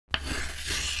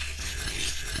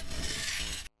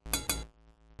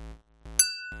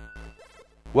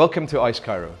Welcome to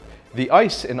icecairo. The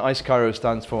ICE in icecairo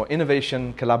stands for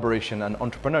Innovation, Collaboration and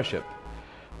Entrepreneurship.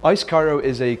 icecairo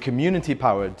is a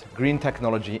community-powered green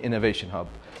technology innovation hub.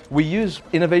 We use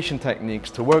innovation techniques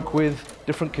to work with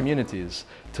different communities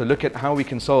to look at how we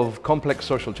can solve complex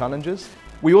social challenges.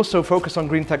 We also focus on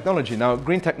green technology. Now,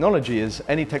 green technology is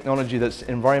any technology that's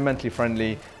environmentally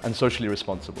friendly and socially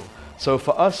responsible. So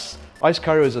for us,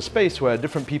 icecairo is a space where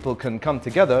different people can come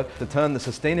together to turn the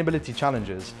sustainability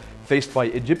challenges faced by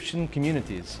Egyptian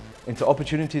communities into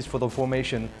opportunities for the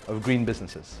formation of green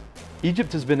businesses.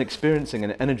 Egypt has been experiencing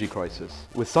an energy crisis,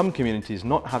 with some communities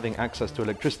not having access to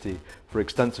electricity for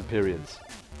extensive periods.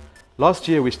 Last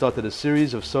year, we started a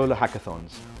series of solar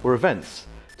hackathons, or events,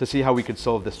 to see how we could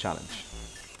solve this challenge.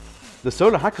 The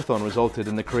solar hackathon resulted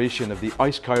in the creation of the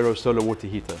icecairo solar water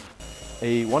heater,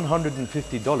 a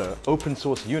 $150 open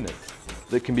source unit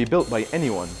that can be built by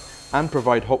anyone and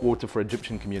provide hot water for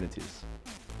Egyptian communities.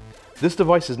 This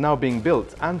device is now being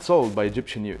built and sold by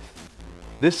Egyptian youth.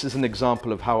 This is an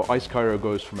example of how icecairo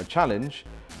goes from a challenge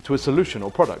to a solution or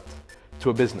product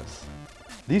to a business.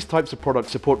 These types of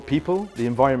products support people, the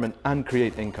environment, and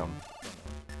create income.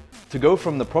 To go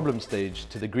from the problem stage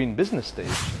to the green business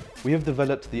stage, we have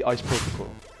developed the ICE protocol,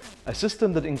 a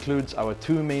system that includes our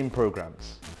two main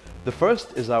programs. The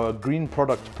first is our green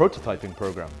product prototyping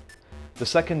program. The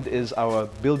second is our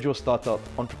Build Your Startup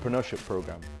Entrepreneurship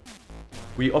program.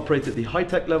 We operate at the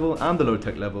high-tech level and the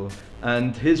low-tech level,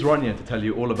 and here's Rania to tell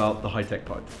you all about the high-tech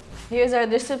part. Here's our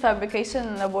digital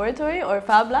fabrication laboratory, or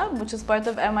Fab Lab, which is part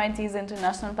of MIT's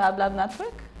International Fab Lab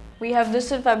network. We have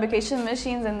digital fabrication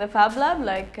machines in the Fab Lab,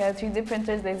 like 3D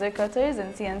printers, laser cutters,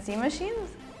 and CNC machines.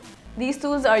 These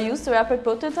tools are used to rapid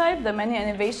prototype the many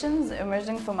innovations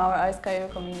emerging from our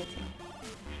icecairo community.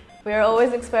 We are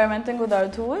always experimenting with our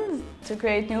tools to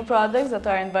create new products that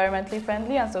are environmentally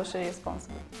friendly and socially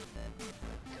responsible.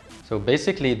 So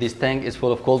basically, this tank is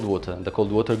full of cold water. The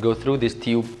cold water goes through this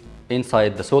tube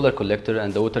inside the solar collector,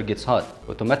 and the water gets hot.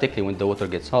 Automatically, when the water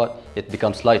gets hot, it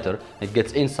becomes lighter. It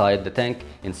gets inside the tank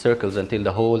in circles until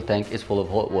the whole tank is full of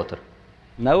hot water.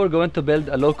 Now we're going to build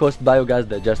a low-cost biogas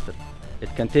digester.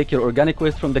 It can take your organic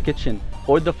waste from the kitchen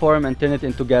or the farm and turn it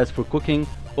into gas for cooking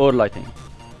or lighting.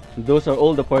 Those are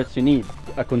all the parts you need: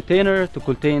 a container to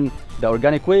contain the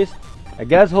organic waste, a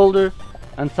gas holder,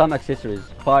 and some accessories,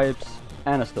 pipes,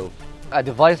 and a stove. A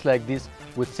device like this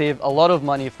would save a lot of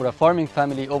money for a farming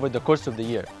family over the course of the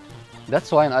year.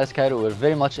 That's why in icecairo we're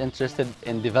very much interested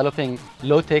in developing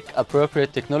low-tech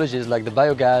appropriate technologies like the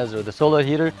biogas or the solar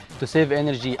heater to save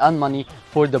energy and money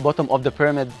for the bottom of the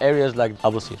pyramid areas like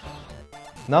Abu Sir.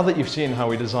 Now that you've seen how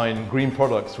we design green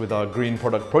products with our green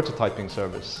product prototyping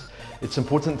service, it's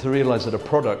important to realize that a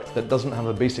product that doesn't have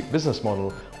a basic business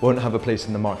model won't have a place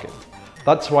in the market.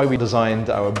 That's why we designed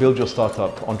our Build Your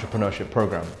Startup Entrepreneurship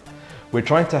program. We're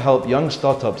trying to help young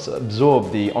startups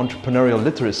absorb the entrepreneurial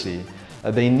literacy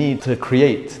they need to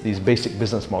create these basic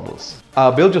business models.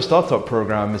 Our Build Your Startup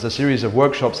program is a series of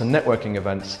workshops and networking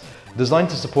events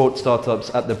designed to support startups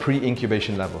at the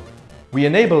pre-incubation level. We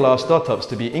enable our startups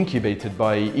to be incubated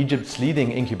by Egypt's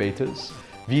leading incubators,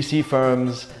 VC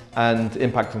firms, and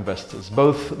impact investors,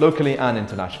 both locally and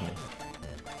internationally.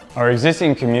 Our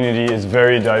existing community is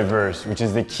very diverse, which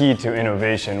is the key to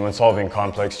innovation when solving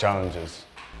complex challenges.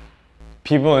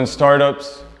 People in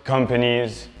startups,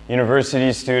 companies,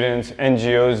 university students,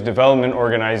 NGOs, development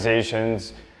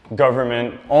organizations,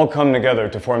 government, all come together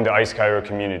to form the icecairo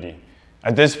community.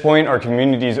 At this point, our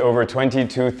community is over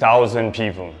 22,000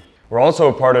 people. We're also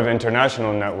a part of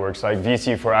international networks like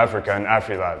VC for Africa and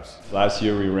AfriLabs. Last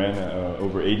year we ran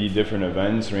over 80 different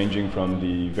events ranging from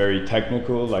the very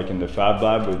technical, like in the Fab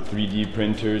Lab with 3D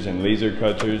printers and laser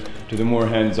cutters, to the more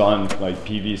hands-on like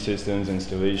PV systems,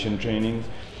 installation trainings.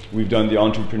 We've done the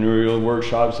entrepreneurial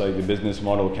workshops like the business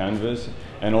model canvas,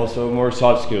 and also more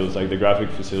soft skills like the graphic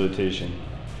facilitation.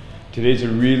 Today's a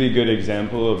really good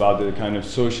example about the kind of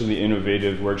socially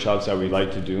innovative workshops that we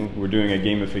like to do. We're doing a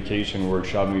gamification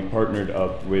workshop. We partnered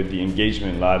up with the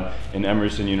Engagement Lab in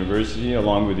Emerson University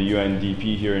along with the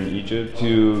UNDP here in Egypt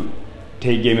to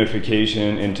take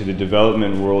gamification into the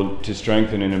development world to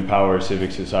strengthen and empower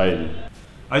civic society.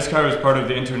 icecairo is part of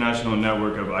the international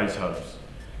network of ICE hubs.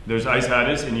 There's ICE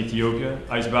Addis in Ethiopia,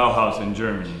 ICE Bauhaus in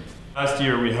Germany. Last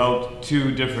year we helped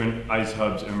 2 different ICE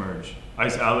hubs emerge.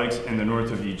 ICE Alex in the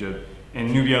north of Egypt,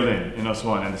 and Nubia Lin in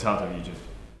Aswan in the south of Egypt.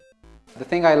 The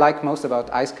thing I like most about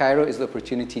icecairo is the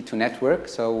opportunity to network.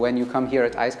 So when you come here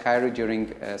at icecairo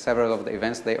during several of the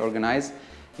events they organize,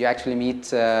 you actually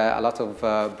meet a lot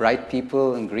of bright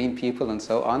people and green people and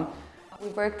so on. We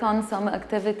worked on some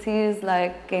activities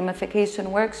like gamification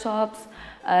workshops,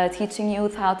 teaching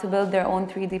youth how to build their own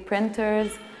 3D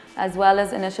printers, as well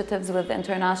as initiatives with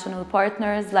international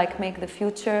partners like Make the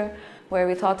Future, where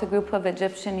we taught a group of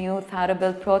Egyptian youth how to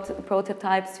build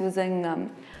prototypes using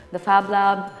the Fab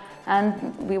Lab.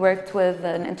 And we worked with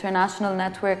an international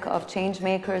network of change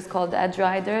makers called Edge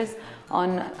Riders on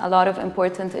a lot of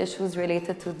important issues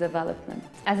related to development.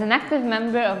 As an active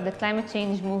member of the climate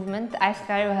change movement,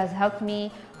 icecairo has helped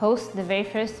me host the very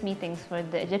first meetings for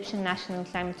the Egyptian National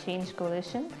Climate Change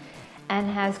Coalition, and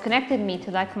has connected me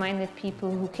to like-minded people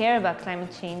who care about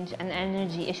climate change and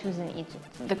energy issues in Egypt.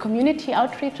 The community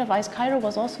outreach of icecairo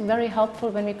was also very helpful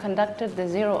when we conducted the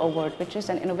Zero Award, which is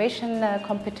an innovation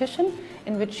competition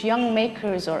in which young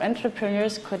makers or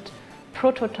entrepreneurs could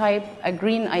prototype a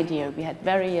green idea. We had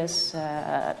various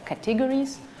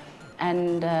categories,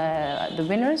 and the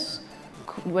winners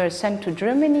were sent to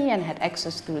Germany and had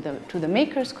access to the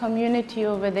makers community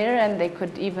over there, and they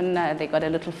could even they got a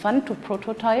little fund to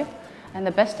prototype. And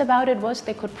the best about it was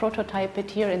they could prototype it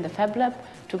here in the Fab Lab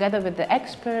together with the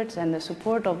experts and the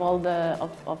support of all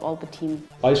the team.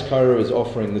 icecairo is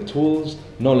offering the tools,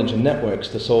 knowledge and networks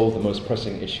to solve the most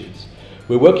pressing issues.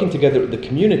 We're working together at the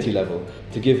community level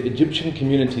to give Egyptian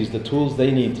communities the tools they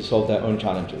need to solve their own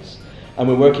challenges. And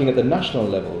we're working at the national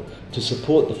level to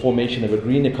support the formation of a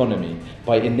green economy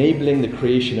by enabling the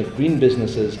creation of green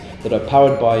businesses that are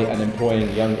powered by and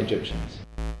employing young Egyptians.